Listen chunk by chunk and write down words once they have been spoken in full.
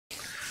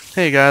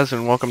Hey guys,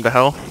 and welcome to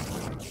Hell.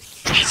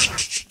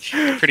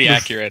 Pretty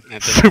accurate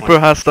at this Super point.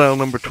 Hostile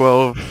number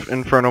 12,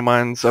 Inferno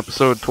Mines,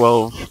 episode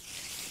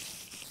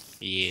 12.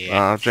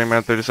 Yeah.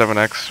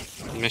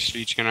 JMan37X.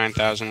 Mystery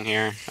 9000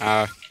 here.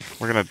 We're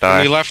gonna When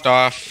die. we left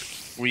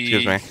off,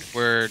 Excuse me.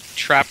 we were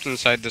trapped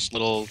inside this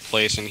little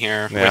place in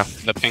here Yeah.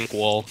 with the pink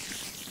wool.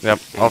 Yep,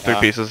 all And,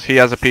 three pieces. He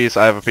has a piece,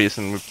 I have a piece,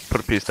 and we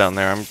put a piece down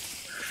there. I'm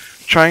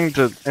trying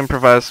to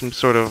improvise some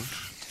sort of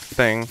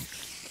thing.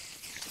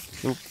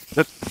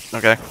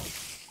 Okay.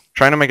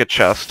 Trying to make a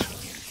chest.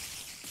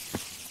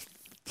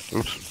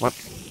 Oops, what?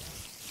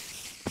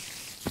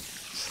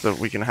 So that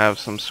we can have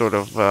some sort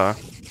of,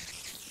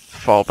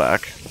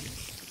 fallback.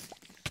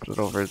 Put it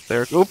over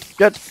there. Oop,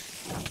 good!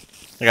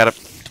 I got it.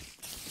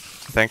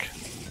 I think.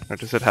 Or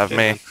does it have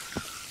me?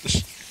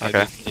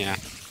 Okay. Yeah.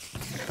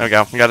 There we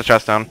go. We got a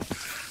chest down.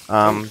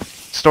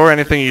 Store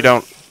anything you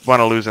don't want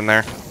to lose in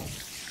there.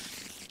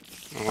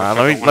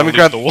 Let me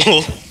grab the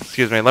wool.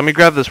 Excuse me. Let me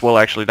grab this wool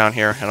actually down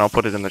here, and I'll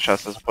put it in the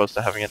chest as opposed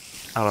to having it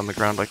out on the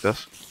ground like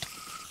this.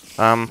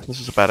 This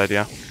is a bad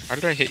idea. How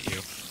did I hit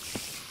you?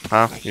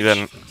 Huh? You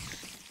didn't.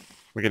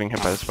 We're getting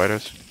hit by the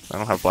spiders. I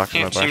don't have blocks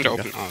in my Can't box. seem to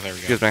open. Oh, there we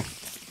go. Excuse me.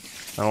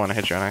 I don't want to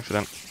hit you on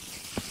accident.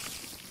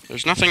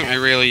 There's nothing I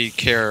really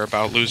care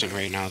about losing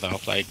right now,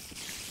 though. Like,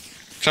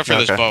 except for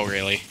this bow,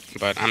 really.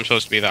 But I'm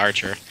supposed to be the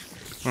archer.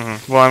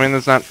 Well, I mean,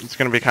 it's going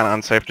to be kind of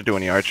unsafe to do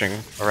any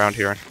arching around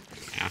here.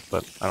 Yeah.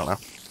 But I don't know.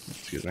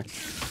 Excuse me.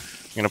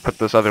 I'm going to put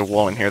this other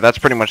wool in here. That's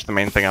pretty much the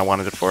main thing I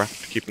wanted it for,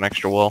 to keep an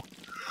extra wool.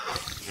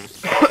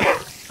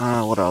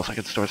 What else? I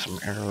could store some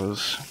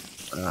arrows.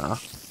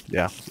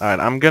 Yeah. Alright,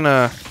 I'm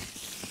gonna...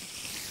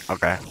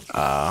 Okay,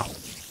 I'm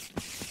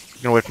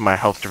gonna wait for my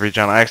health to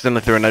regen. I accidentally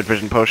threw a night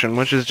vision potion,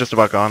 which is just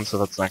about gone, so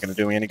that's not gonna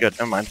do me any good.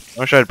 Never mind. I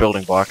wish I had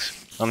building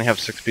blocks. I only have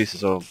 6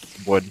 pieces of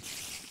wood.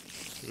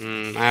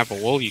 I have a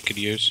wool you could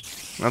use.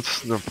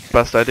 That's the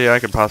best idea I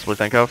could possibly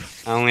think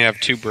of. I only have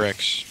 2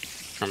 bricks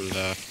from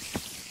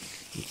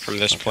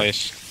this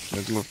place.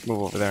 Move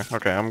over there.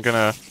 Okay, I'm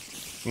gonna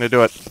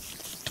do it.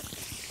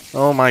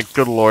 Oh my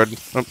good lord.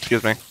 Oh,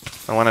 excuse me.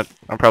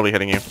 I'm probably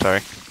hitting you,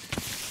 sorry.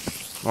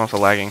 I'm also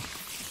lagging.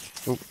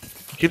 Oop.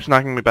 He keeps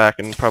knocking me back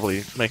and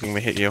probably making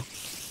me hit you.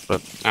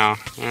 But Oh,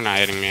 you're not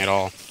hitting me at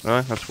all.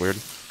 really? That's weird.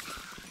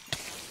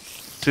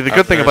 See, the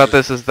good thing about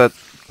this is that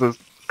the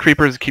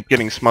creepers keep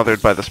getting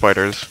smothered by the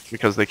spiders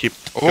because they keep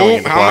going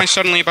into how am I blocks.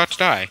 suddenly about to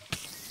die?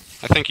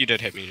 I think you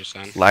did hit me just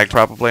then. Lag,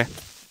 probably.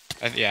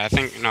 I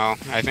think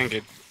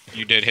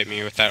you did hit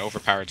me with that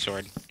overpowered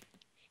sword.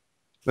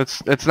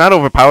 It's not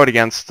overpowered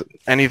against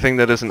anything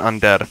that isn't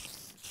undead.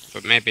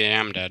 But maybe I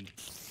am dead.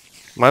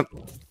 What?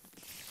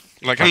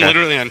 Like, I'm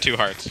literally on 2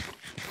 hearts.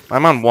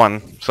 I'm on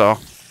 1, so...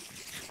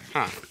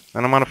 Huh.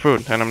 And I'm out of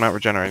food, and I'm not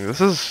regenerating.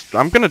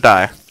 I'm gonna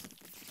die.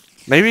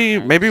 Maybe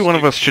one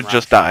of us should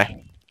just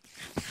die.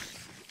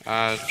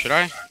 Should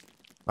I?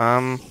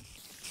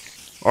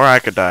 Or I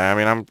could die. I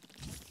mean,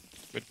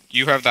 But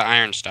you have the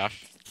iron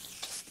stuff.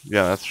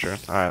 Yeah, that's true.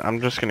 Alright,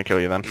 I'm just gonna kill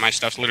you then. My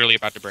stuff's literally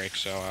about to break,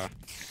 so,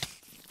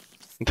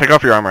 And take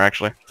off your armor,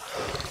 actually.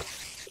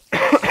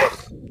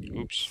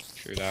 oops.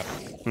 Screw that.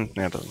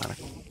 Yeah, it doesn't matter.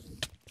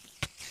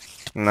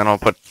 And then I'll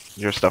put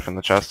your stuff in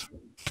the chest.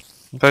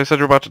 I thought you said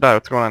you were about to die.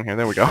 What's going on here?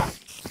 There we go.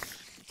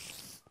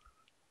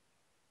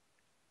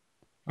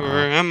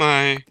 Where am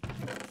I?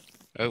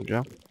 Oh.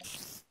 Yeah.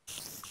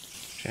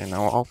 Okay,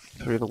 now all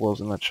 3 of the wolves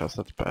in that chest.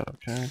 That's bad,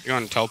 okay? You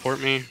want to teleport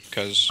me?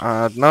 Because...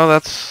 No,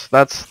 that's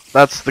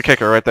the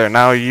kicker right there.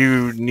 Now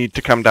you need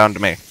to come down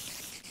to me.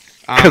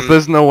 Because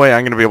there's no way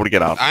I'm going to be able to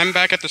get out. I'm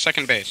back at the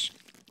second base.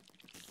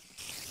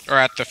 Or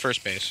at the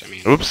first base, I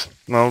mean. Oops.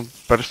 No,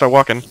 better start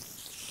walking.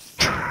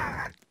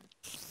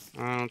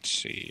 Let's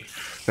see.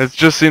 It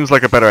just seems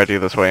like a better idea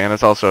this way, and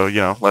it's also,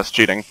 you know, less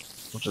cheating,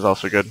 which is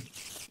also good.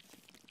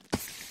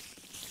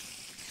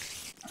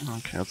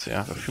 Okay, let's see. I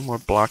have a few more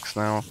blocks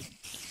now.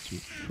 Some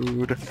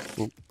food.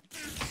 Oop.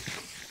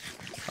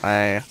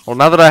 Well,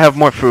 now that I have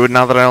more food,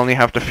 now that I only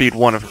have to feed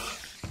one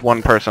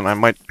person, I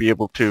might be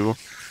able to...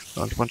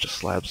 Oh, a bunch of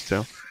slabs,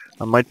 too.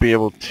 I might be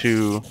able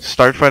to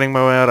start fighting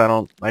my way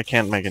out. I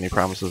can't make any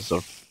promises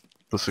of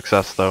the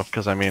success, though,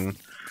 because, I mean,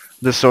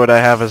 this sword I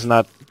have is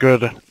not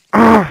good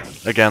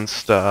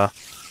against spiders.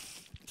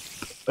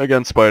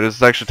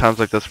 There's actually times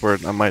like this where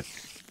I might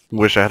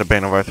wish I had a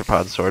Bane of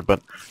Arthropod sword,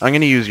 but I'm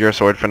going to use your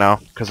sword for now,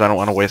 because I don't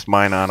want to waste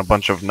mine on a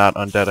bunch of not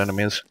undead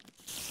enemies.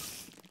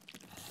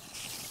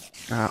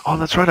 Oh,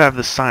 that's right, I have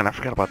this sign. I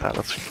forgot about that.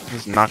 This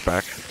is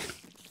knockback.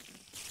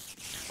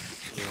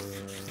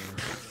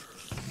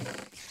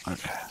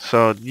 Okay,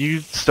 so you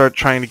start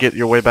trying to get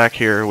your way back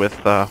here with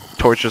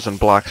torches and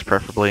blocks,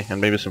 preferably,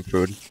 and maybe some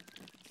food.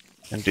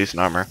 And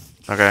decent armor.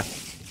 Okay.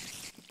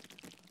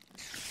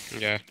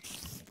 Yeah.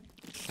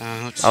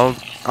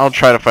 I'll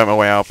try to fight my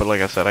way out, but like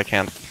I said, I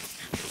can't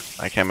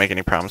make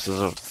any promises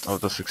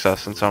of the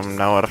success since I'm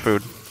now out of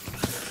food.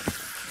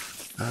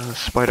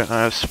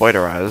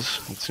 Spider eyes.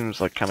 It seems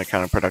like kind of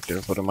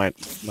counterproductive, but it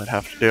might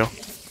have to do.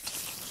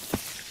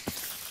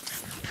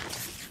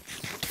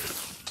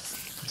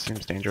 It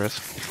seems dangerous.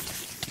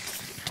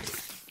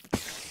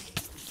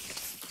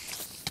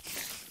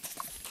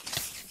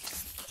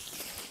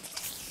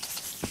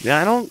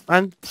 Yeah,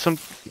 I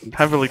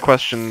heavily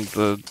question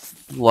the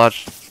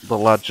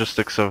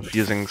logistics of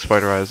using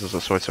spider eyes as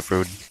a source of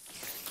food.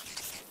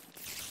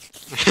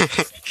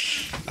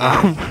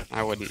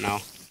 I wouldn't know.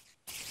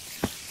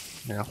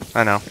 Yeah,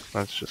 I know.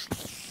 That's just,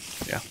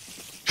 yeah.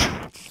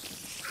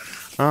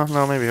 Oh,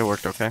 no, maybe it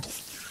worked okay.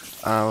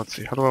 Let's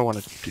see, how do I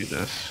want to do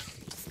this?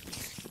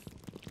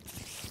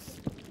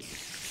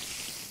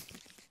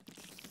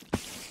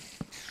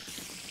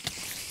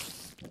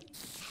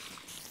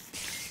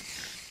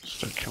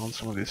 Start killing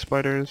some of these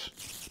spiders.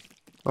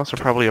 Also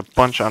probably a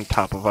bunch on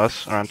top of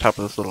us, or on top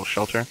of this little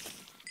shelter.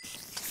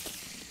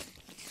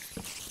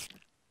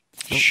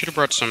 Should have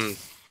brought some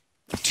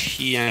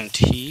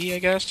TNT, I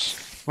guess.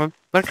 Well,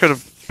 that could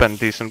have been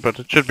decent, but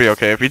it should be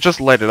okay. If you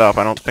just light it up,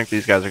 I don't think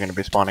these guys are going to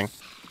be spawning.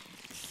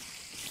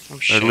 Oh Or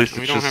shit, at least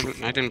we it's don't just...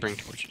 have... I didn't bring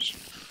torches.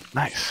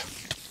 Nice.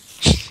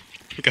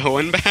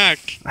 Going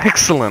back!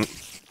 Excellent.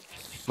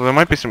 Well, there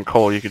might be some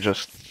coal you could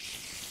just...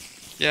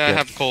 Yeah, get. I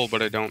have coal,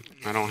 but I don't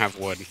have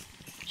wood.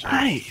 So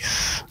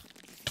Nice!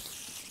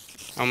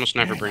 I almost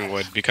never bring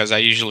wood, because I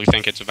usually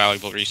think it's a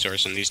valuable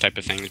resource in these type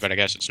of things, but I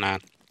guess it's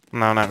not.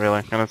 No, not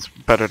really. And it's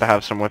better to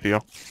have some with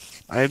you.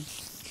 I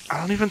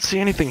don't even see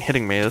anything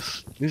hitting me.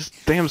 These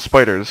damn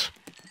spiders.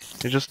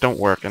 They just don't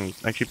work, and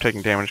I keep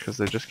taking damage because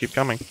they just keep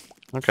coming.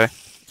 Okay.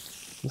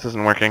 This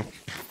isn't working.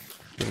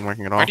 Isn't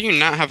working at all. Why do you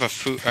not have a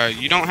food...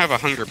 you don't have a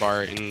hunger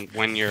bar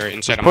when you're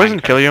inside a Poison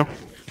minecart. kill you?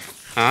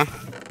 Huh?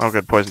 Oh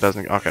good, poison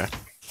doesn't... Okay.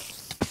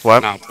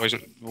 What? No,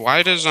 poison...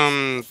 Why does,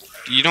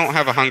 you don't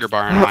have a hunger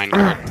bar in a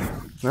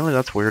minecart? Really?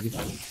 That's weird.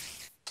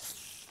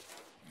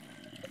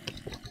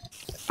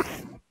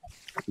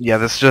 Yeah,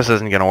 this just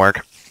isn't gonna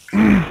work.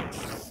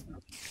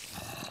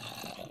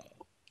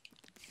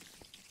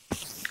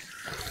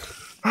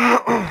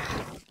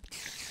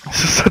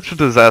 This is such a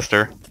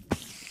disaster.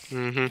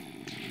 Mm-hmm.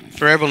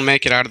 If we're able to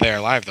make it out of there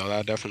alive, though,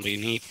 that'd definitely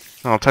be neat.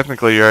 Well,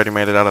 technically you already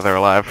made it out of there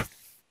alive.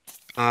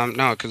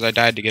 No, because I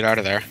died to get out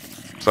of there.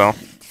 So,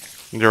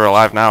 you're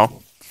alive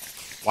now.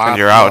 Wow. And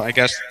you're well, out. I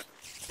guess...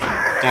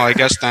 Well, I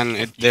guess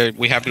then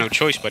we have no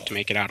choice but to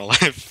make it out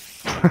alive.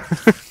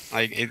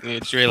 Like,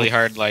 it's really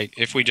hard, like,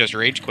 if we just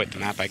rage quit the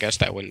map, I guess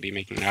that wouldn't be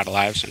making it out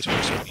alive since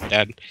we're so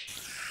dead.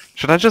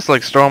 Should I just,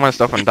 like, store all my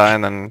stuff and die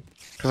and then...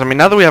 Because, I mean,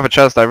 now that we have a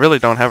chest, I really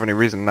don't have any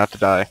reason not to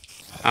die.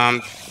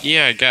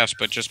 Yeah, I guess,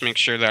 but just make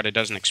sure that it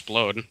doesn't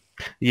explode.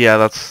 Yeah,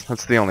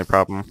 that's the only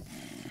problem.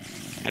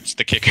 That's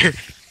the kicker.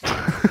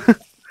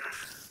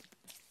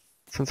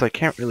 Since I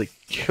can't really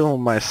kill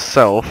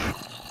myself,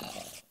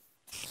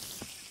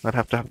 I'd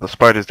have to have the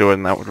spiders do it,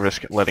 and that would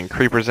risk letting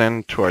creepers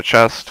in to our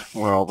chest,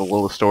 where all the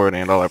wool is stored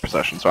and all our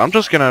possessions. So I'm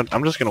just gonna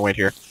wait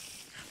here.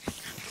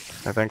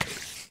 I think.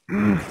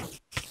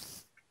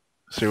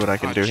 See what I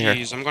can do here.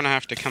 Jeez, I'm gonna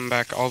have to come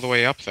back all the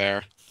way up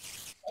there.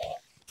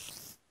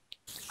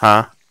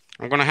 Huh?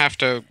 I'm gonna have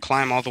to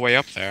climb all the way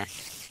up there.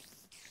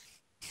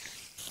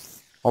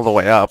 All the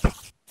way up?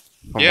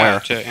 From Yeah, where?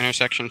 to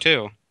intersection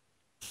 2.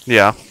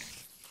 Yeah.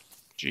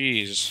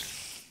 Jeez.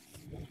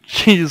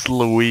 Jeez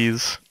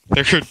Louise.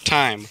 Third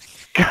time.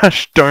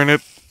 Gosh darn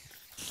it.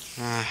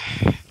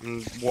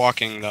 I'm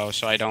walking, though,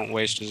 so I don't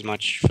waste as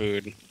much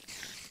food.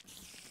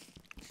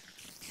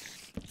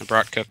 I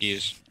brought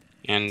cookies.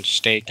 And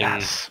steak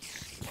and Yes.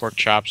 pork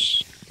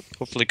chops.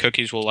 Hopefully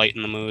cookies will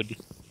lighten the mood.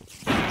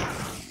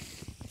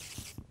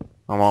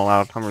 I'm all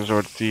out. I'm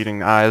resorted to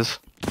eating eyes.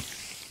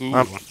 Ooh.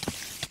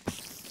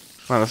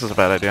 Oh, this is a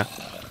bad idea.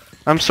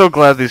 I'm so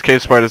glad these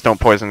cave spiders don't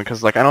poison,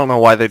 because, like, I don't know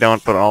why they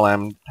don't, but all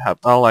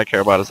I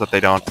care about is that they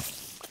don't.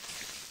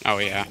 Oh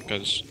yeah,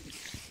 because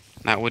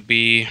that would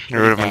be... They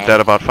would have been dead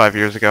about 5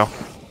 years ago.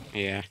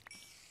 Yeah.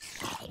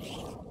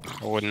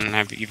 I wouldn't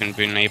have even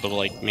been able to,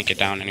 like, make it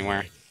down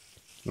anywhere.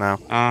 No.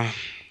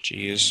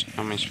 Jeez.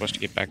 How am I supposed to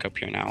get back up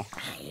here now?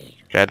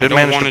 Okay, I I did don't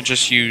manage want to to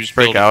just use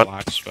break building out.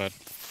 blocks, but...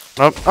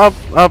 Up, up,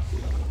 up,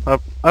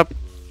 up, up,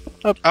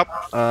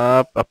 up,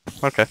 up, up.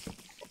 Okay.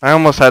 I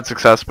almost had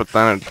success, but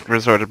then it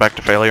resorted back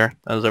to failure,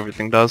 as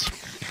everything does.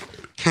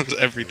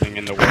 Everything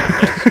in the world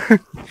does.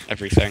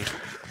 Everything.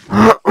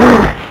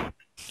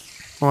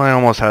 Well, I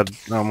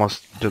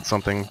almost did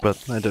something,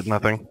 but I did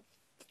nothing.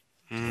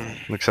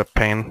 Except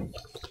pain.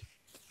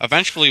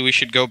 Eventually we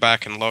should go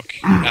back and look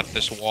at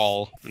this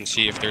wall and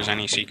see if there's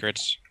any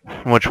secrets.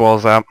 Which wall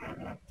is that?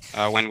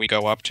 When we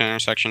go up to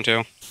intersection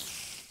 2.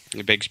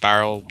 The big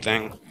spiral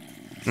thing.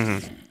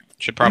 Mm-hmm.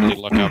 Should probably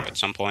look up at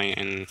some point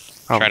and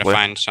try to Probably.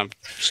 find some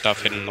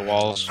stuff hidden in the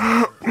walls.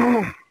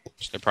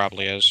 So there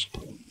probably is.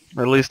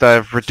 At least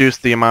I've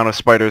reduced the amount of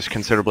spiders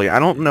considerably. I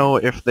don't know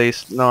if they...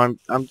 No,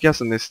 I'm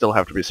guessing they still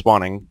have to be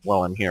spawning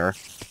while I'm here.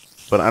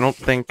 But I don't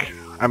think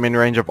I'm in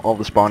range of all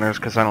the spawners,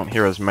 because I don't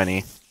hear as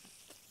many.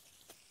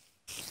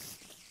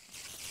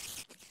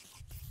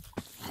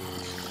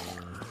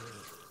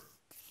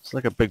 It's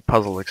like a big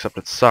puzzle, except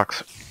it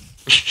sucks.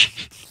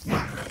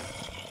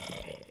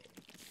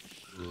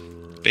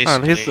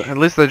 Basically. At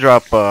least they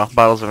drop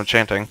bottles of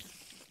enchanting.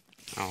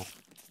 Oh.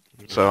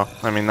 So,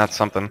 I mean, that's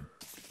something.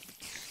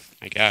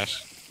 I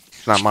guess.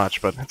 It's not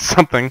much, but it's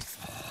something.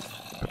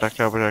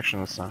 Projectile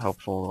protection is not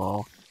helpful at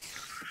all.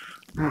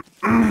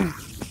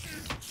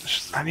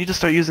 I need to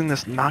start using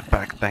this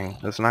knockback thing,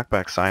 this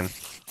knockback sign,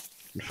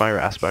 in fire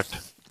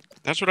aspect.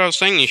 That's what I was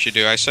saying you should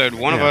do. I said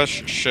one of us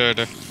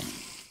should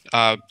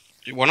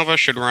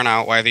run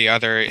out while the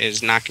other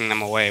is knocking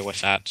them away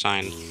with that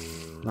sign.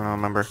 I don't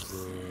remember.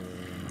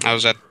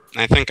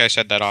 I think I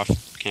said that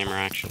off camera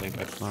actually,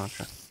 but Oh,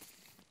 okay.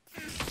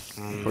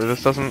 Hopefully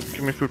this doesn't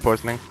give me food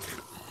poisoning.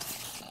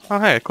 Oh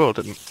hey, cool, it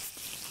didn't.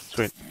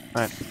 Sweet.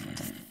 Alright.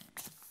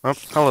 Oh,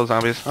 hello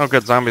zombies. Oh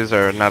good, zombies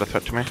are not a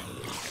threat to me.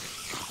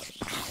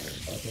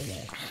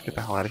 Let's get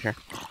the hell out of here.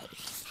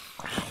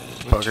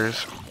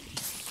 Buggers.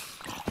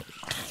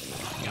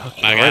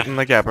 Okay. Right in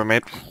the gapper,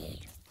 mate.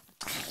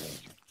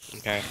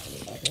 Okay.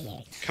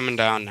 Coming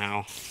down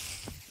now.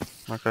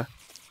 Okay.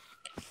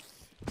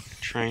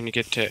 Trying to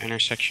get to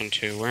intersection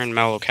 2. We're in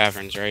Mellow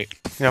Caverns, right?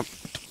 Yep.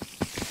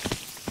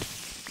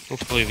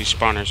 Hopefully these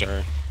spawners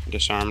are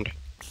disarmed.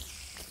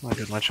 Oh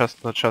good,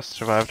 the chest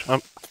survived. Oh,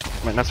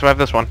 might not survive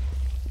this one.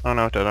 Oh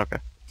no, it did, okay.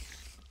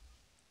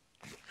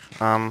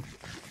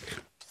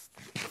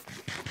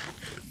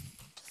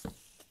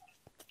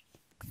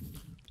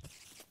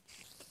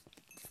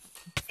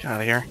 Get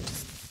out of here.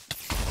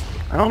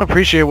 I don't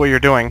appreciate what you're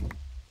doing.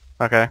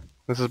 Okay,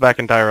 this is back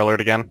in dire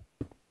alert again.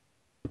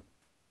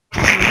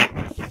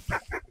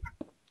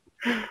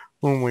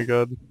 Oh my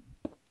god.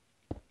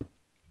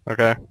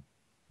 Okay.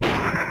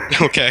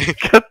 Okay.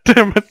 God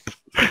damn it.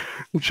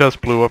 It just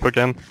blew up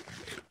again.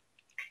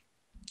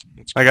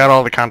 I got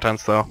all the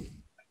contents though.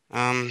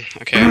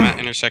 Okay, I'm at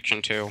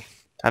intersection 2.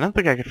 I don't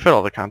think I could fit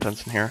all the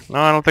contents in here. No,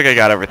 I don't think I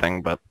got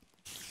everything, but...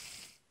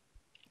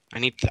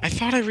 I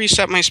thought I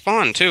reset my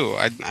spawn too.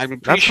 I'm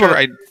pretty That's sure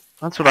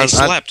what I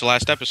slept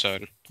last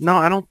episode. No,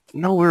 I don't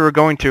know we were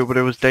going to, but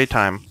it was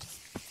daytime.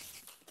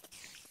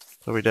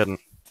 So we didn't.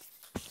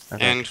 I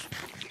think. And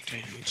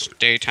it's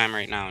daytime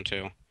right now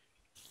too.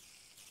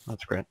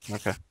 That's great.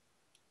 Okay.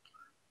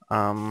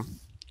 I'm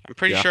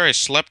pretty sure I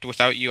slept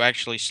without you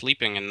actually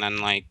sleeping, and then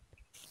like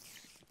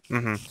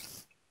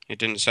it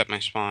didn't set my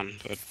spawn.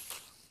 But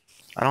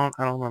I don't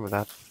remember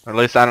that. Or at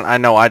least I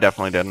know I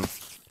definitely didn't.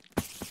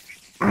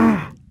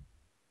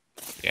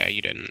 yeah,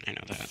 you didn't. I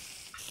know that.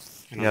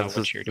 I don't know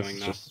what you're doing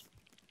though. Just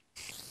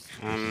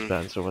as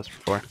bad as it was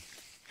before.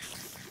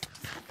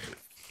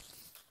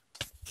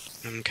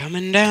 I'm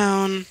coming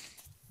down.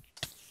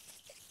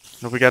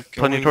 No, we got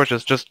plenty of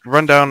torches. Just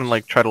run down and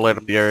like try to light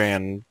up the area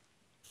and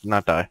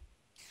not die.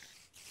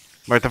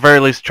 Or at the very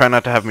least, try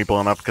not to have me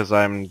blown up because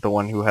I'm the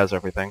one who has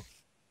everything.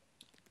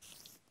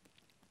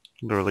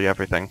 Literally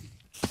everything.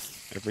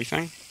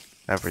 Everything?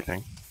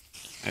 Everything.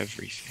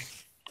 Everything.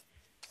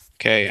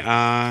 Okay,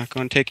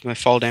 go and take my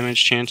fall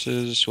damage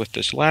chances with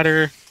this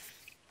ladder.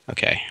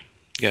 Okay,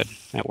 good.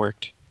 That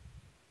worked.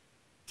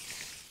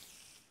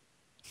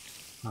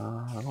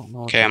 I don't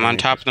know. Okay, I'm on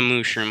top of the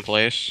mushroom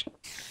place.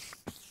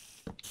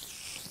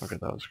 Okay,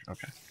 that was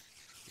okay.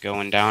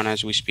 Going down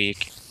as we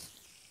speak.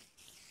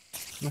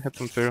 I'm gonna hit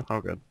them too.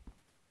 Oh, good.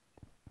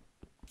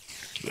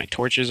 Get my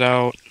torches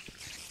out.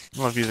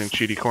 I love using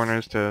cheaty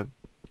corners to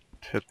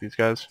hit these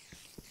guys.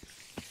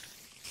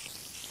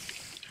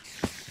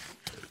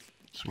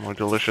 Some more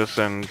delicious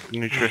and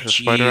nutritious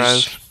spider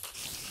eyes.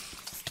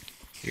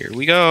 Here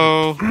we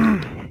go.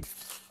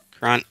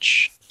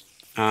 Crunch.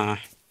 Where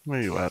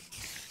are you at?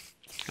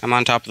 I'm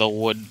on top of the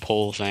wood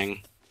pole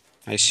thing.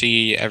 I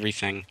see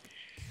everything.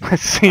 I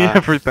see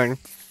everything.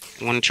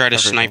 I want to try to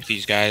snipe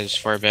these guys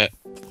for a bit.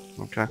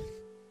 Okay.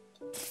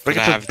 If I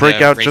could just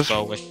break out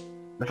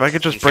if I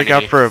could just break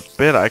out for a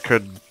bit, I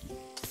could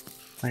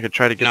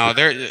try to get. No,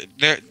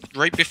 they're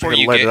right before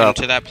you get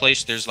into that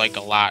place. There's like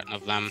a lot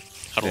of them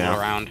huddled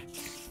around.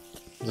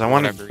 I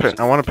want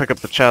to pick up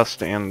the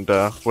chest and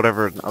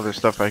whatever other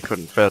stuff I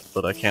couldn't fit,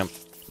 but I can't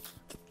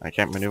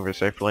maneuver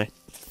safely.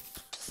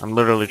 I'm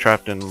literally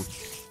trapped in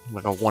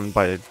like a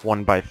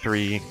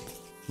 1x1x3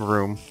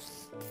 room.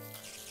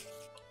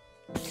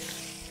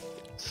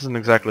 This isn't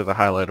exactly the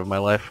highlight of my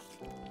life.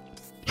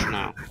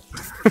 No.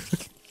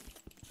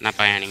 Not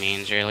by any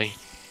means, really.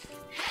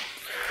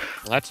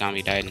 Well, that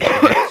zombie died in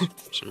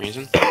for some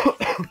reason.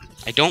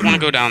 I don't want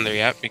to go down there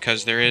yet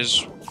because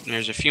there's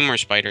a few more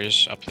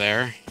spiders up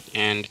there,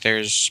 and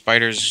there's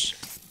spiders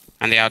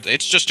on the out.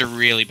 It's just a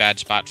really bad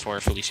spot for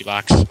a Felici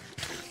box.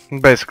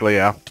 Basically,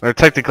 yeah. Or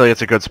technically,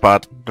 it's a good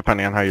spot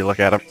depending on how you look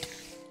at it.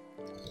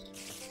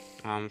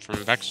 From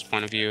Vex's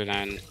point of view,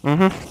 then.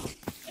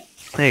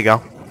 There you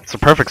go. It's a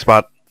perfect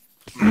spot.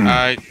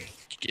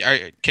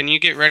 Can you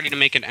get ready to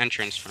make an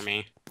entrance for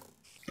me?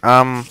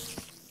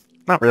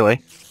 Not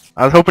really.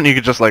 I was hoping you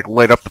could just like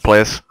light up the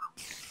place.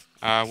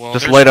 Well,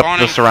 just light up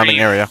the surrounding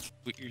area.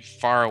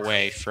 Far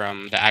away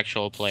from the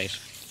actual place.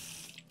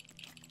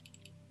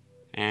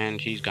 And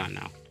he's gone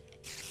now.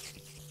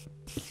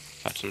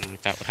 Thought something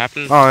like that would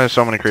happen. Oh, there's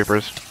so many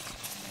creepers.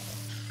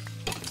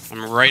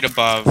 I'm right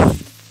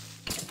above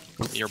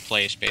your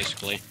place,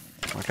 basically.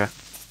 Okay.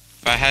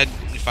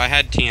 If I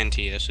had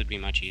TNT, this would be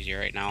much easier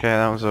right now. Okay,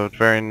 that was a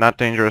very not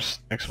dangerous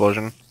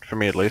explosion for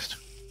me at least.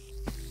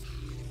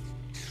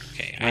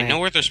 Okay, I know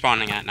where they're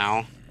spawning at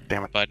now.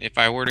 Damn it. But if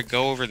I were to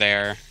go over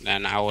there,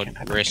 then I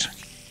would risk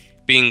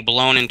being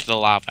blown into the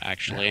lava,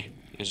 actually.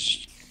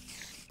 It's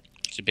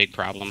a big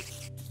problem.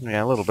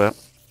 Yeah, a little bit.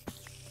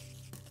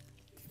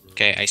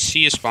 Okay, I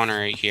see a spawner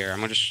right here.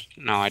 I'm gonna just...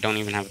 No, I don't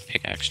even have a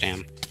pickaxe,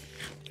 damn.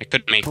 I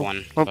could make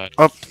one, but...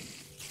 Oh.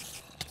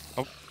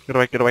 Oh. Get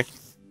away, get away.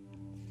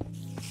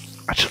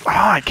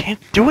 I can't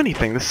do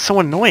anything. This is so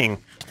annoying.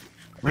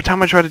 Every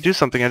time I try to do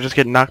something, I just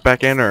get knocked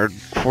back in or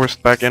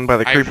forced back in by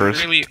the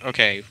creepers.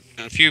 Okay,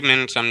 in a few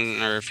minutes,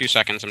 or a few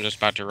seconds, I'm just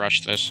about to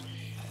rush this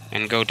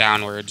and go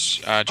downwards.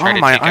 Try to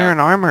my take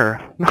iron out,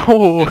 armor.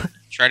 No.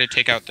 Try to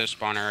take out this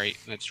spawner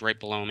that's right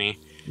below me.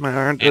 My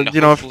iron, And you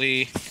know,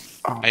 hopefully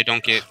I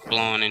don't get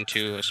blown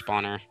into a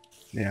spawner.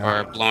 Yeah.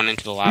 Or blown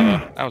into the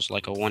lava. That was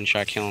like a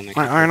one-shot kill on the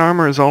My iron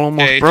armor is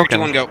almost broken.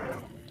 3, 2, 1, go.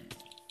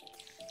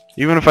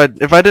 Even if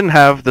I didn't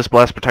have this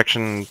blast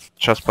protection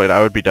chest plate,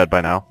 I would be dead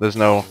by now. There's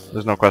no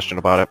question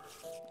about it.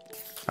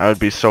 I would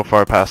be so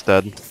far past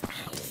dead.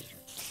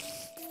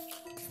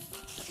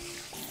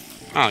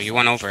 Oh, you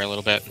went over a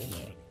little bit.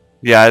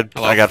 Yeah,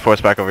 I got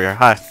forced back over here.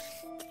 Hi.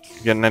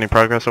 You getting any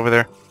progress over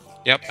there?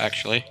 Yep,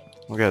 actually.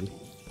 Well, good.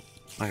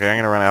 Okay, I'm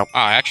gonna run out. Oh,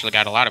 I actually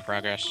got a lot of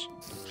progress.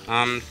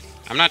 I'm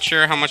not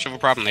sure how much of a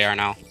problem they are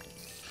now.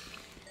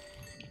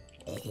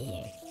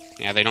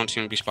 Yeah, they don't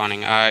seem to be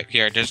spawning.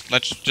 Here,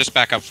 let's just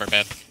back up for a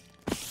bit.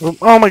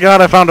 Oh my god,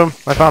 I found them!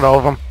 I found all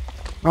of them.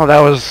 Oh, that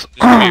was...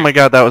 Oh my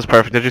god, that was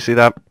perfect. Did you see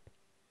that?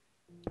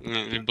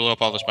 You blew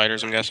up all the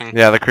spiders, I'm guessing?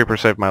 Yeah, the creeper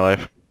saved my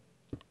life.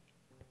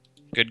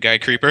 Good guy,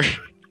 creeper.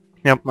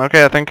 Yep,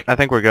 okay, I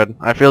think we're good.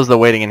 I feel as though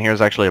waiting in here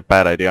is actually a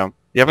bad idea. Do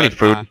you have any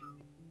food?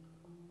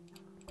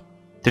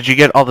 Did you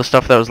get all the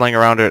stuff that was laying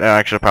around it?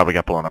 Actually, it probably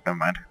got blown up, never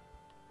mind.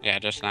 Yeah,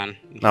 just then.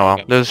 Oh well,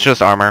 there's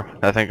just armor.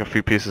 I think a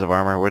few pieces of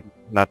armor. We're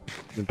not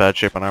in bad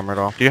shape on armor at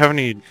all. Do you have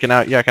any...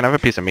 Yeah, can I have a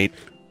piece of meat?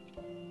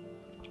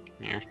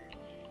 Here.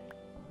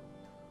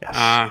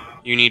 Yes.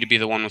 You need to be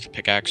the one with the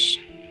pickaxe.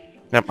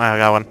 Yep, I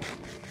got one.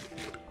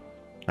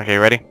 Okay,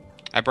 ready?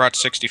 I brought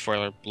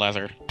 64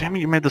 leather. Damn it,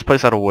 you made this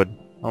place out of wood.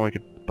 Oh, we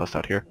could bust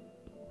out here.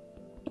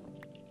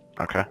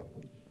 Okay.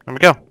 There we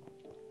go.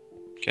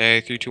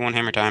 Okay, 3, 2, 1,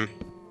 hammer time.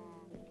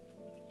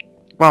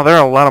 Wow, there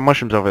are a lot of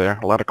mushrooms over there.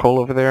 A lot of coal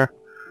over there.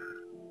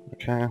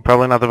 Okay,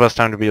 probably not the best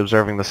time to be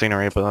observing the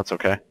scenery, but that's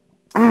okay.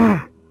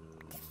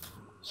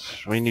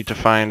 So we need to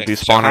find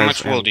these spawners. So how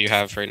much wool do you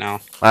have right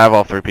now? I have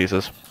all 3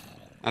 pieces.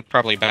 That's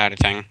probably bad a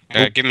thing.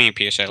 Give me a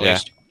piece at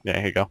least. Yeah,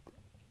 here you go.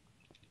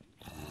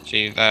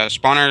 See, the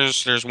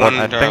spawners, there's one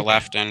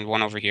left and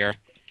one over here.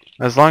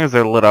 As long as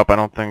they're lit up, I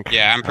don't think...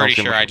 Yeah, I'm pretty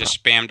sure I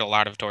just spammed a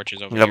lot of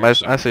torches over here. here.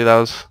 I see, that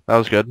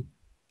was good.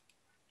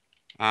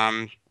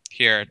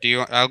 Here,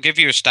 I'll give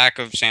you a stack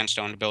of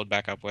sandstone to build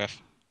back up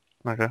with.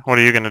 Okay, what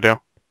are you gonna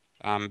do?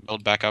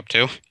 Build back up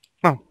too.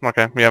 Oh,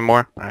 okay, we have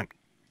more? Alright.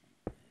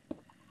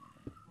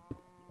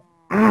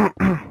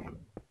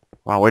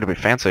 Wow, way to be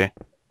fancy.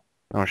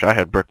 I wish I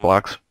had brick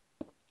blocks.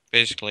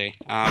 Basically,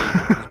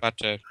 I was about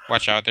to...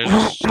 Watch out, there's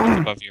a stuff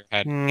above your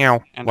head.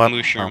 Meow. And What? a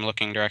mushroom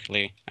looking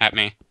directly at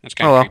me. That's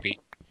kind of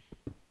creepy.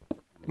 Why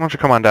don't you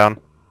come on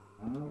down?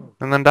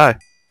 And then die.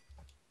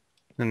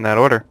 In that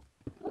order.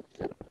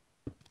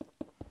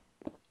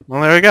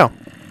 Well, there we go.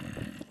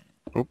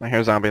 Oop, I hear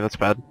a zombie, that's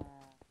bad.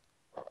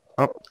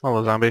 Oh,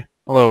 hello zombie.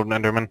 Hello,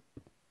 Enderman.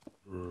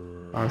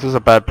 Oh, this is a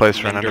bad place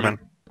for an Enderman.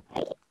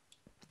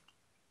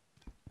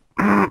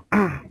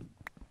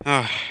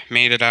 Oh,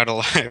 made it out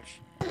alive.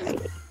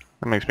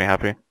 That makes me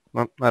happy.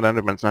 Well, that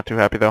Enderman's not too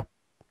happy, though.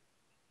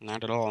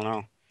 Not at all,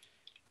 no.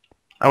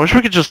 I wish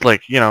we could just,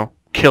 like, you know,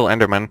 kill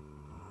Endermen.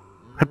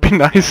 That'd be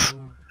nice.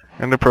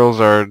 Ender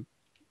pearls are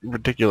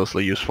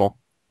ridiculously useful.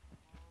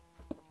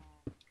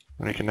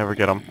 And you can never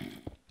get them.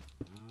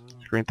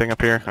 Green thing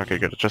up here? Okay,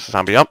 good. It's just a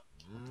zombie. Up.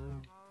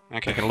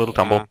 Okay. Taking a little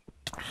tumble.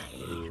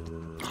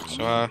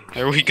 So,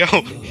 there we go.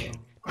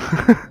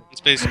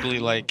 It's basically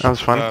like that was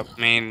fun. The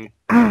main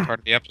part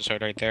of the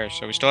episode right there.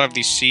 So we still have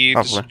these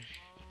seeds.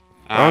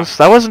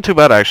 That wasn't too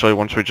bad, actually,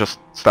 once we just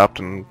stopped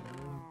and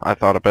I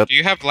thought a bit. Do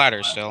you have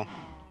ladders still?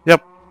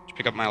 Yep. Just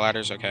pick up my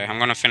ladders? Okay, I'm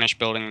gonna finish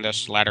building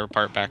this ladder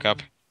part back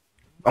up.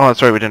 Oh,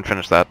 that's right, we didn't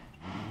finish that.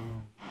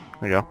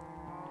 There you go.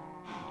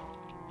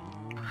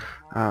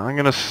 I'm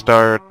gonna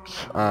start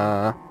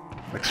exploring.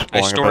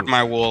 I stored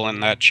my wool in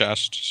that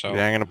chest, so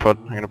yeah, I'm gonna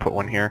put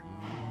one here.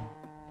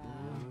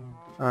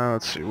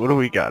 Let's see, what do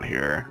we got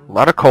here? A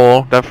lot of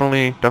coal,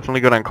 definitely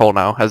good on coal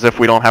now. As if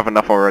we don't have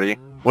enough already.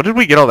 What did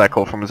we get all that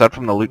coal from? Is that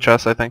from the loot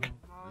chest? I think.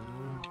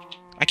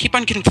 I keep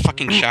on getting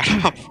fucking shot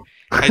up.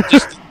 I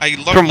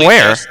from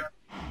where?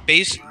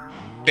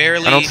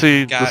 Barely. I don't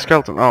see the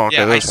skeleton. Oh, okay,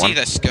 yeah, there's one.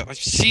 I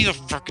see the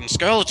fucking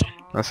skeleton.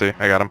 I see.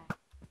 I got him.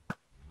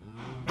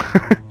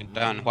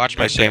 Done. Watch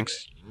my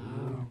 6.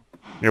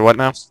 You're what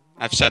now?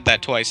 I've said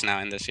that twice now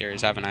in this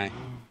series, haven't I?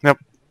 Yep.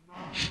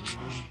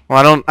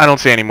 Well, I don't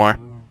see any more.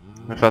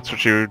 If that's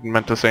what you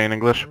meant to say in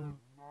English.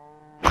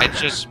 I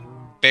just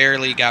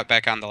barely got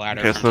back on the ladder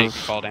okay, from taking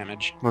fall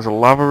damage. There's a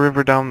lava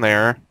river down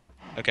there.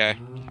 Okay.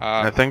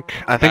 I think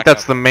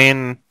that's the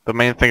main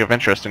thing of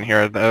interest in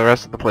here. The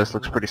rest of the place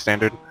looks pretty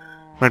standard.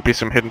 Might be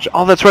some hidden.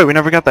 Oh, that's right. We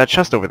never got that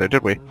chest over there,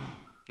 did we?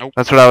 Nope.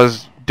 That's what I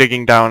was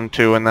digging down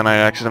to, and then I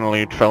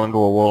accidentally fell into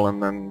a wall,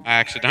 and then I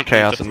accidentally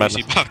chaos used the and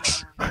madness. fleecy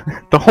box.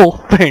 The whole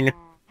thing.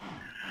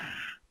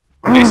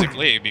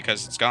 Basically,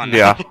 because it's gone now.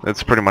 Yeah,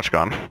 it's pretty much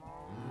gone.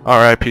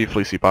 R.I.P.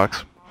 Fleecy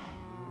Box.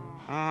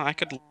 I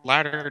could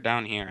ladder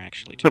down here,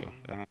 actually, too.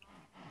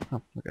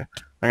 Oh, okay.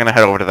 I'm gonna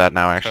head over to that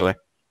now, actually.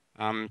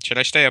 Should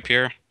I stay up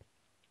here?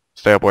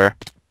 Stay up where?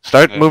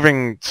 Start Uh,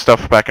 moving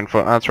stuff back and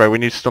forth. That's right,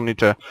 we still need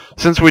to...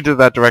 Since we did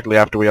that directly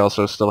after, we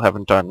also still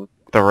haven't done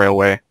the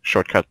railway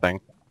shortcut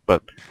thing.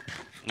 But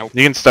Nope.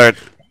 you can start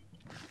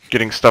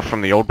getting stuff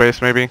from the old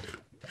base, maybe?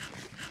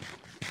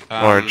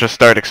 Or just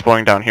start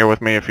exploring down here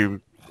with me if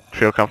you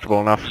feel comfortable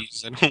enough.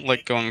 I don't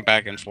like going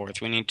back and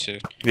forth. We need to...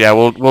 Yeah,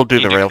 we'll do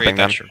the rail create thing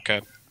that then.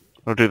 shortcut.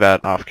 We'll do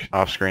that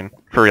off screen.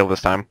 For real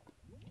this time.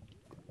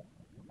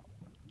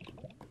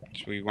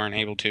 So we weren't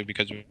able to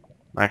because we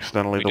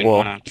Accidentally the didn't wall.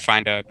 want to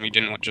find out. We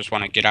didn't just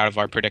want to get out of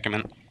our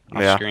predicament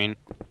off Yeah. screen.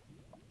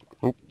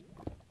 Oop.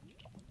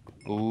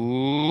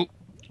 Ooh.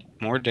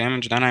 More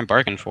damage than I'm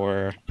bargained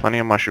for. Plenty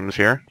of mushrooms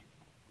here.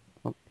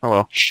 Oh,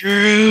 hello.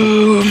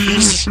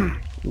 Shrooms!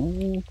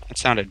 Ooh. That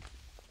sounded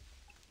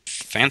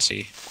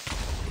fancy.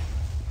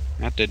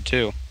 That did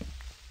too.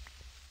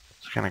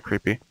 It's kind of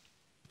creepy.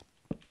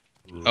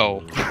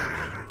 Oh.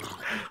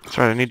 That's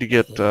right, I need to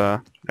get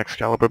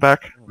Excalibur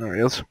back. There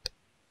he is.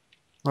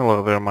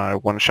 Hello there, my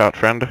one-shot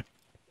friend.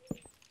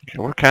 Okay,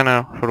 what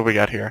do we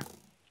got here?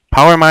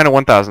 Power mine at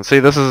 1,000. See,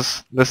 this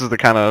is the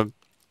kind of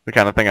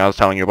thing I was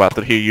telling you about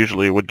that he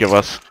usually would give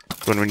us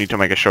when we need to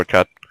make a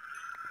shortcut.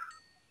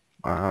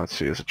 Let's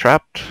see, is it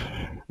trapped?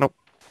 Nope.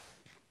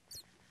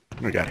 What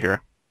do we got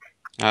here?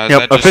 Is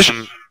Yep, that just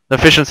some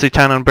efficiency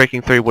 10 on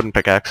breaking 3 wooden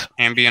pickaxe.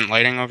 ambient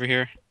lighting over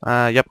here?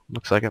 Yep,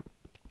 looks like it.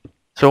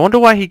 So I wonder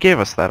why he gave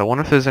us that. I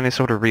wonder if there's any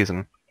sort of reason.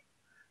 I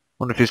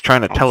wonder if he's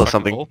trying to tell us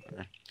something. Cool.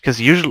 Because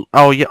usually...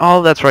 Oh, yeah,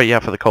 oh, that's right, yeah,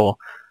 for the coal.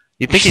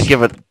 You'd think he'd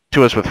give it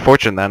to us with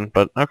fortune then,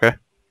 but okay.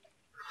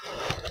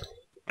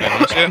 Wait,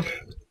 let me see it.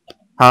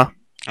 Huh?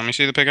 Let me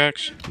see the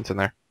pickaxe. It's in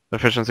there.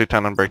 Efficiency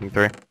 10 on breaking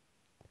 3.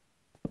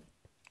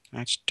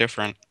 That's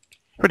different.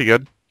 Pretty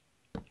good.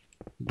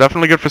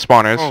 Definitely good for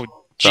spawners. Oh,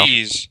 so.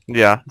 jeez.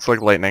 Yeah, it's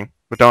like lightning.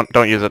 But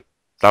don't use it.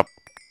 Stop.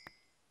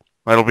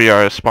 That'll be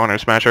our spawner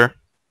smasher.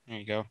 There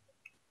you go.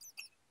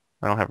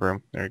 I don't have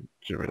room. There,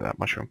 get rid of that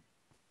mushroom.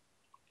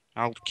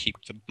 I'll keep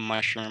the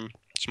mushroom.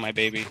 It's my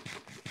baby.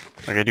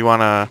 Okay, do you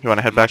wanna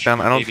head back down?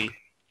 I don't Baby.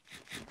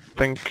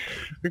 think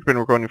we've been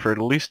recording for at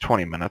least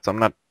 20 minutes. I'm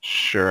not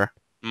sure.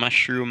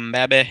 Mushroom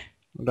baby.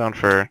 I'm down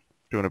for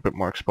doing a bit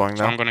more exploring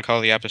So now. I'm gonna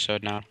call the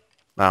episode now.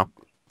 No.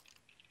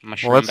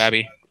 Mushroom let's-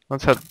 baby.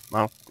 Let's head.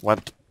 Oh,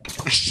 what?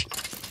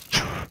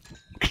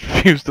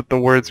 Confused at the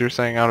words you're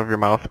saying out of your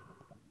mouth.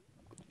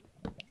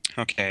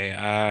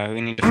 Okay,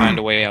 we need to find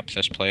a way up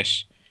this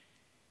place.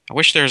 I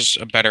wish there's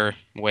a better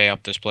way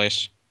up this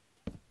place.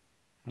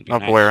 That'd be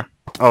Up nice. where?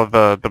 Oh,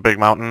 the big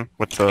mountain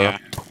with the Yeah.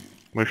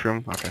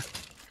 mushroom. Okay.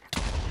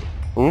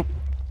 Oop,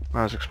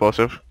 that was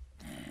explosive.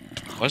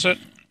 Was it?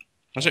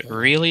 Was it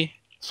really?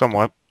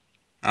 Somewhat.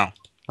 Oh.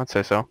 I'd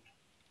say so.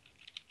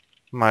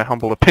 My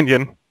humble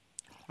opinion.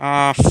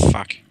 Oh,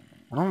 fuck.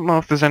 I don't know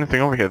if there's anything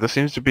over here. This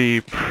seems to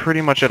be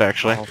pretty much it,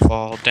 actually. I'll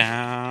fall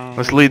down.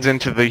 This leads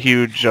into the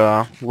huge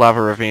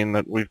lava ravine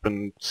that we've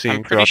been seeing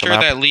I'm pretty throughout sure the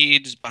map. that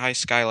leads by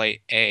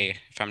Skylight A,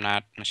 if I'm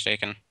not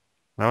mistaken.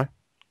 Really?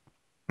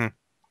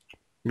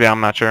 Yeah,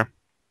 I'm not sure.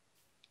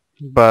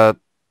 But,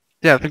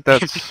 yeah, I think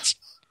that's...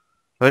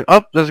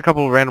 oh, there's a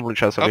couple of random loot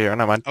chests over here.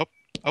 Never mind.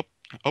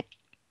 Oh.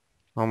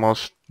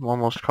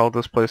 Almost called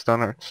this place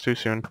done, or it's too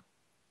soon.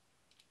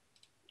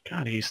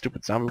 God, you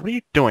stupid zombie. What are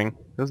you doing?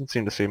 Doesn't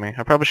seem to see me.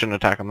 I probably shouldn't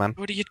attack him then.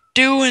 What are you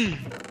doing?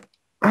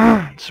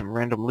 Some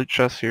random loot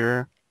chests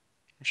here.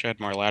 Wish I had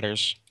more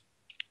ladders.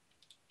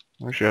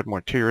 I wish you had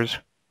more tears.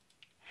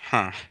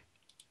 Huh.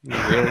 You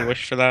really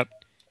wish for that?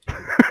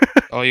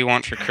 All you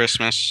want for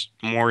Christmas,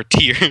 more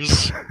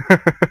tears.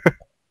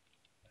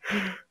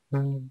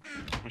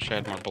 Wish I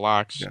had more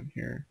blocks. Down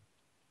here.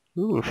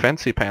 Ooh,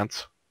 fancy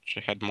pants. Wish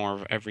I had more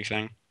of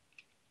everything.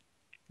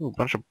 Ooh, a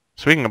bunch of...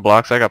 Speaking of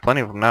blocks, I got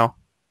plenty of them now.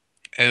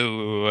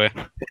 Oh.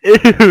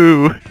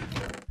 Ew!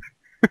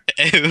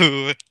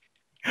 Ew.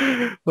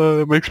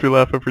 That makes me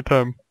laugh every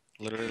time.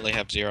 Literally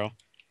have 0.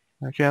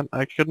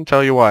 I couldn't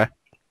tell you why.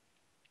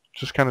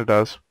 Just kinda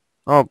does.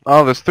 Oh,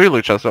 there's 3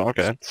 loot chests. Oh,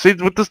 okay. See,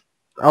 with this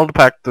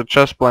Elderpack, the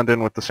chests blend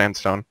in with the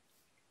sandstone.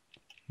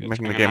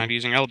 Making the I'm game not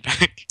using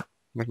Eldback.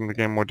 making the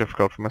game more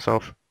difficult for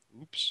myself.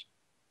 Oops.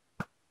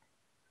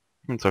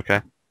 It's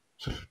okay.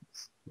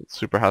 It's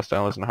super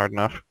hostile isn't hard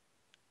enough.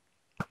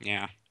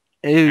 Yeah.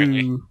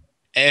 Ew.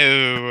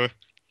 Oh.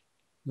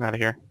 Out of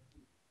here.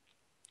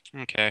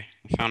 Okay.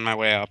 I found my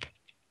way up.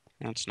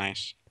 That's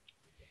nice.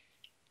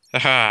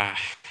 Ah.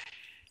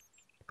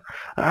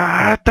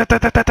 Ah, da, da,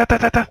 da, da, da,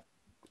 da, da.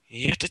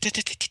 Yeah.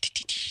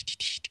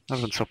 I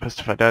would've been so pissed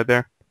if I died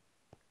there.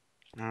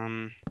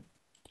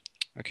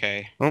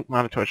 Okay. Oh,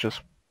 out of torches.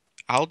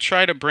 I'll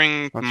try to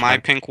bring That's my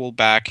fine. pink wool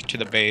back to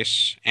the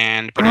base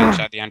and put it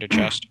inside the ender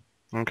chest.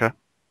 Okay.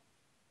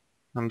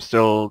 I'm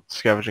still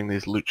scavenging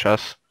these loot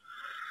chests.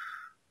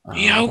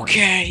 Yeah,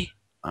 okay.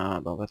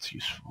 No, that's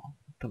useful.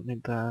 Don't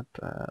need that.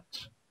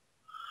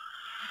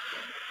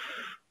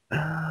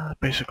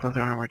 Basic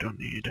leather armor, don't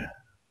need.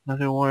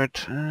 Leather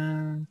wart,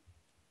 don't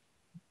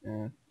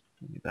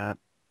need that.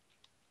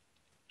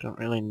 Don't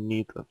really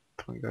need the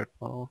twin guard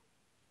bottle.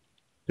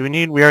 Do we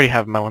need? We already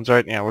have melons,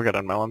 right? Yeah, we're good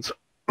on melons.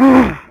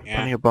 Yeah.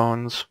 Plenty of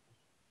bones.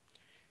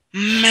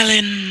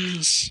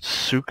 Melons!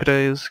 Sucre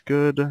is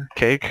good.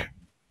 Cake?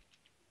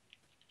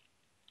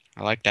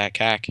 I like that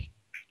cack.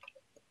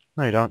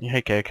 No, you don't. You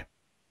hate cake.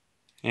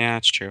 Yeah,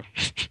 that's true.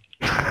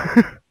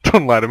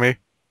 Don't lie to me.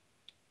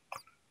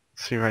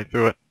 See right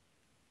through it.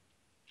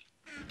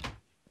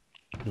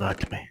 You lied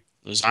to me.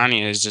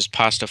 Lasagna is just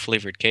pasta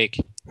flavored cake.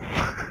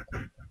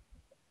 I'm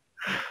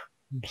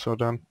so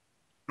done.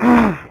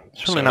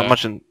 There's really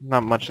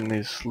not much in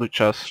these loot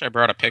chests. Wish I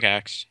brought a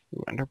pickaxe.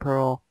 Ooh, ender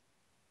pearl.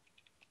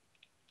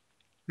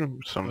 But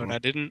Some I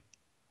didn't.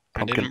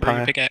 pumpkin Bring a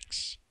pie.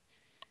 pickaxe.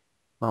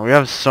 Oh, we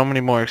have so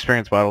many more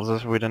experience bottles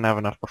as we didn't have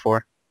enough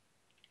before.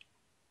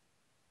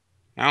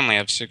 I only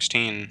have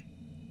 16.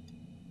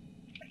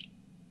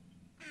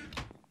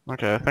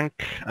 Okay,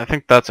 I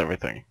think that's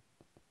everything.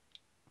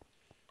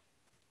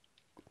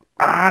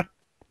 Ah!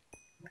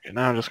 Okay,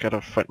 now I just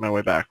gotta fight my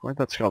way back. Where'd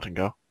that skeleton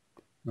go?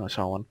 Oh, I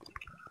saw one.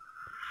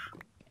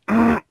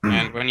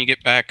 And when you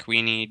get back,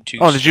 we need to...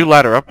 Oh, did you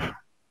ladder up?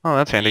 Oh,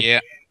 that's handy. Yeah.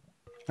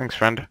 Thanks,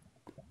 friend.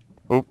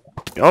 Oh,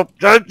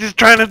 just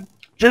trying to...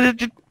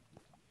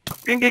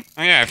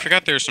 Oh yeah, I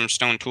forgot there's some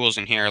stone tools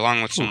in here,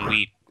 along with some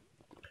wheat.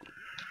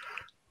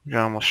 You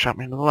almost shot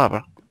me into the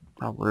lava.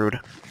 How rude.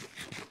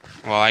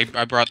 Well, I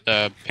brought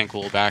the pink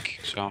wool back,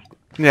 so...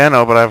 Yeah, I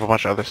know, but I have a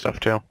bunch of other stuff,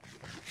 too.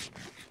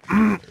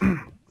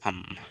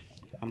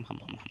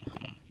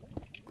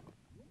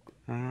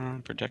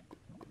 Protect...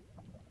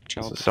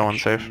 This is so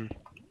unsafe.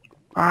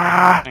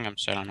 I Ah! think I'm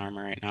set on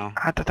armor right now.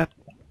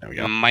 There we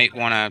I go. might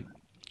want to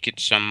get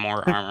some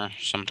more armor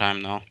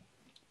sometime, though.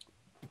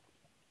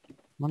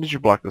 When did you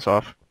block this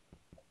off?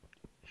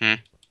 Hmm?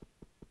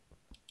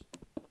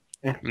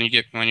 Yeah.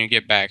 When you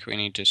get back, we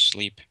need to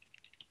sleep.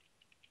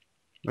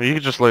 Well, you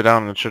could just lay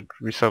down and it should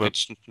reset it.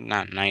 It's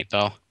not night,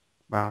 though.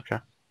 Oh, okay.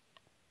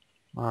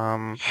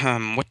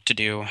 What to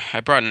do?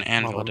 I brought an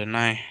anvil, Well, didn't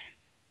I?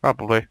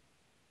 probably.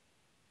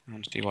 I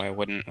don't see why I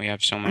wouldn't. We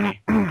have so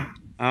many.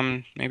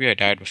 Maybe I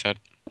died with it.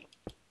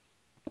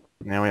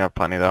 Yeah, we have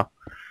plenty, though.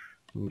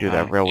 We can do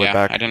that railway yeah,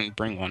 back. I didn't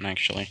bring one,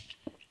 actually.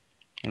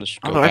 I'll just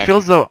go Although back. I feel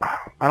as though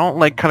I don't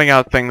like cutting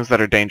out things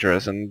that are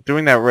dangerous, and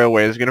doing that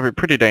railway is going to be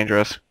pretty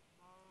dangerous.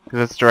 Because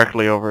it's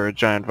directly over a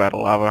giant vat of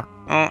lava.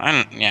 Well, I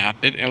don't... Yeah,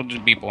 it'll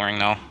just be boring,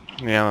 though.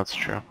 Yeah, that's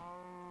true.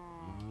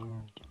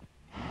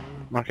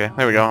 Okay,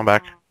 there we go, I'm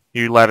back.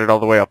 You laddered all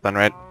the way up then,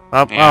 right?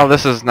 Oh, Yeah. oh,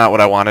 this is not what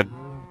I wanted.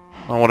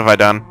 Oh, what have I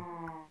done?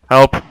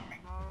 Help!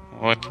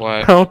 What?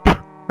 Help!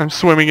 I'm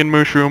swimming in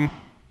mushroom.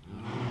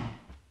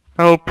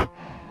 Help!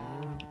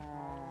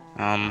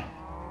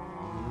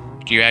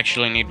 Do you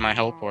actually need my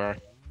help, or...?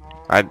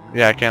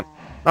 Yeah, I can't.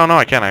 Oh, no,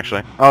 I can't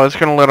actually. Oh, it's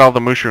gonna let all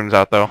the mushrooms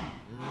out, though.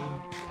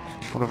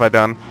 What have I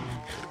done?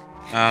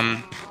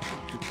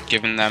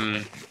 Giving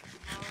them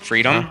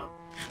freedom? Huh?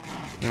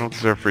 You don't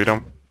deserve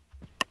freedom.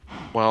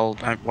 Well,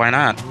 why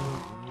not?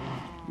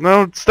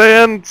 No,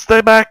 stay in!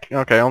 Stay back!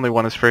 Okay, only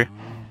one is free.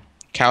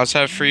 Cows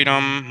have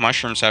freedom,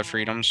 mushrooms have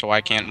freedom, so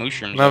why can't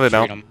mushrooms No, have they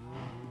freedom? don't.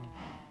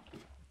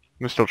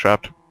 We're still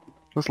trapped.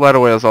 This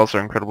ladderway is also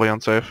incredibly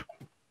unsafe.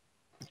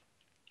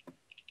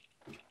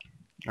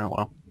 Oh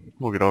well.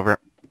 We'll get over it.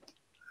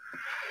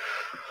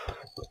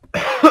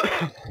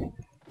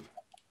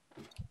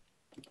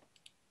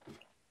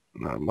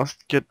 I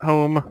must get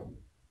home.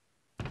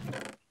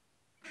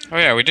 Oh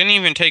yeah, we didn't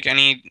even take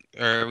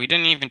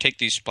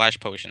these splash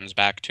potions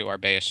back to our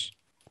base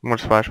More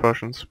splash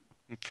potions.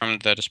 from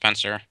the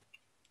dispenser.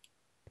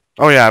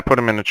 Oh yeah, I put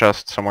them in a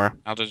chest somewhere.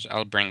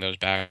 I'll bring those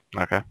back.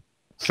 Okay.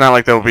 It's not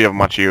like they'll be of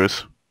much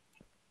use.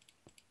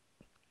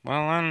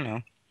 Well, I don't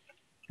know.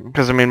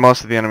 Because, I mean,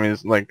 most of the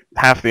enemies, like,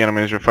 half the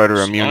enemies you fight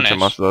are immune to Slowness.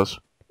 most of those.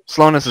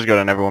 Slowness is good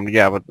on everyone,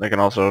 yeah, but they can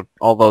also,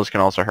 all those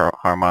can also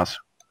harm us.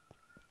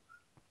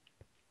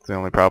 It's the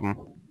only problem.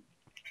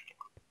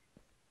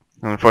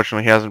 And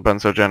unfortunately, he hasn't been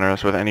so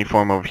generous with any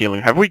form of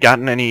healing. Have we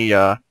gotten any,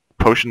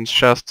 potions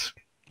chests?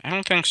 I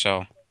don't think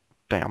so.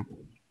 Damn.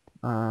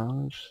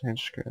 Let's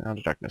change out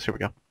of darkness. Here we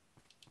go.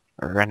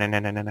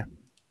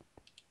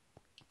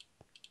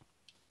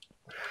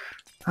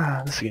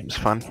 This game's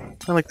fun.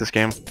 I like this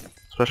game.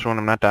 Especially when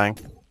I'm not dying.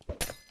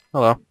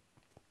 Hello.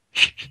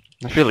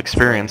 I feel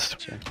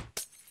experienced.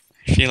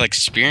 I feel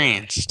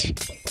experienced.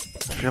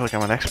 I feel like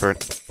I'm an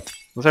expert.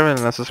 Was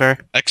everything necessary?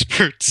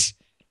 Experts.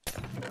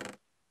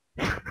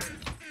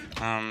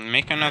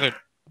 Make another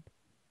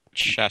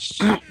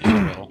chest, if you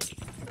will.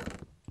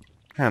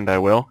 And I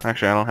will.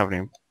 Actually, I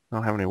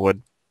don't have any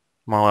wood.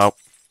 I'm all out.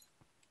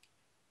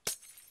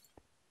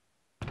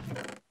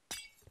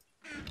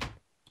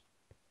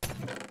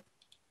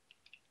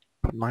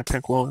 Put my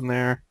pink wool in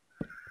there.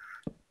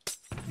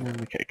 And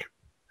the cake.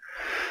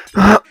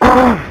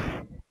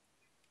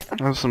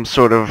 There's some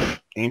sort of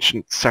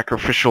ancient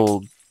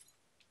sacrificial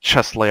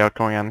chest layout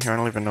going on here. I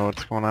don't even know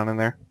what's going on in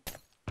there.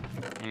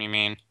 What do you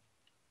mean?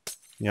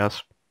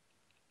 Yes.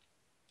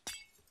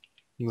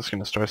 I'm just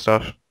gonna store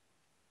stuff.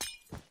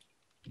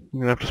 I'm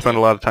gonna have to spend a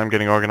lot of time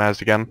getting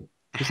organized again.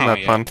 Isn't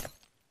that fun?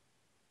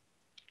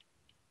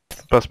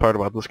 It's the best part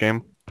about this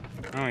game.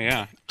 Oh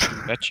yeah,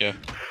 betcha.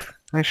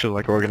 I actually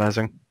like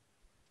organizing.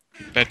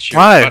 Betcha.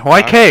 Why?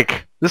 Why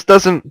cake? This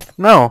doesn't...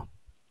 No.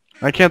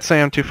 I can't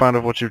say I'm too fond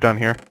of what you've done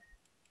here.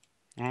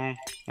 Well,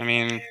 I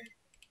mean...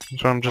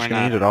 So I'm just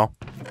gonna eat it all.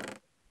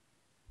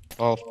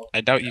 Well,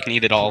 I doubt you can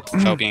eat it all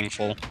without being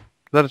full. Is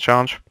that a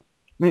challenge?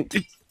 Got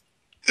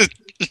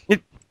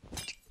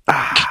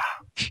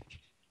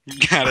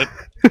it.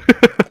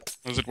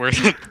 Was it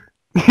worth it?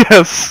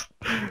 Yes!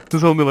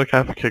 There's only like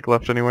half a cake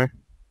left anyway.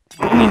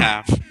 Only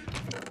half.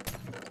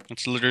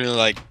 It's literally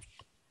like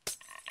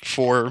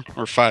 4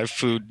 or 5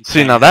 food.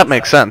 See, now that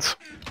makes sense.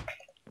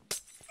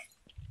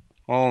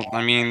 Well,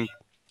 I mean,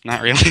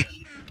 not really.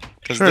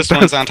 Because Sure, this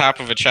one's on top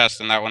of a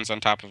chest and that one's on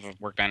top of a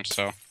workbench,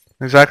 so...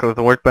 Exactly,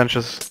 the workbench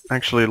is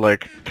actually,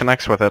 like,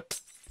 connects with it.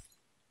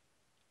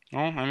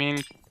 Well, I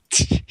mean...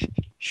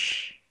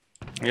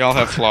 we all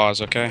have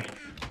flaws, okay?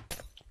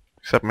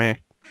 Except me.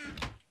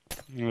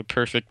 You're the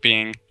perfect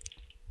being.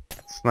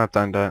 It's not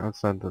done,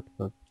 it's not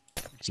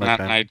It's not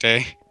night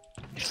day.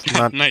 It's It's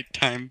not... not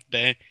nighttime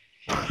day.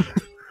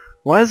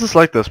 Why is this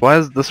like this? Why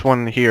is this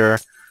one here,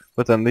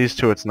 but then these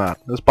two it's not?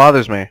 This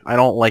bothers me. I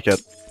don't like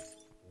it.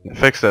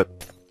 Fix it.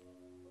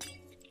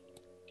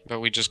 But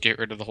we just get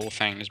rid of the whole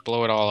thing. Just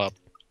blow it all up.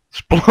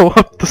 Just blow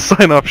up the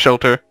sign-up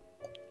shelter.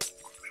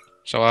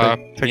 So,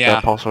 Take yeah.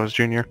 that, Paul Soares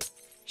Jr.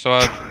 So,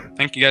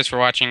 thank you guys for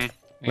watching.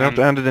 We have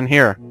to end it in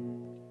here.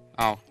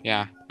 Oh,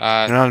 yeah.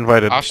 You're not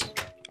invited.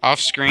 Off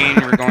screen,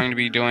 we're going to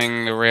be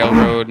doing the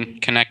railroad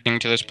connecting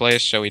to this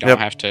place, so we don't Yep.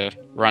 have to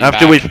run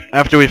After back.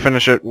 after we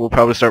finish it, we'll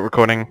probably start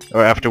recording,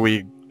 or after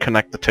we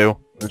connect the two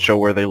and show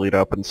where they lead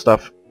up and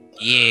stuff.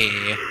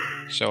 Yeah.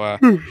 So,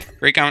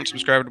 rate, comment,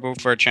 subscribe to both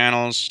of our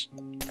channels,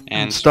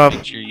 and stuff.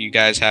 make sure you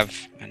guys have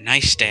a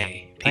nice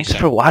day. Peace Thanks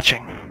out. for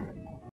watching.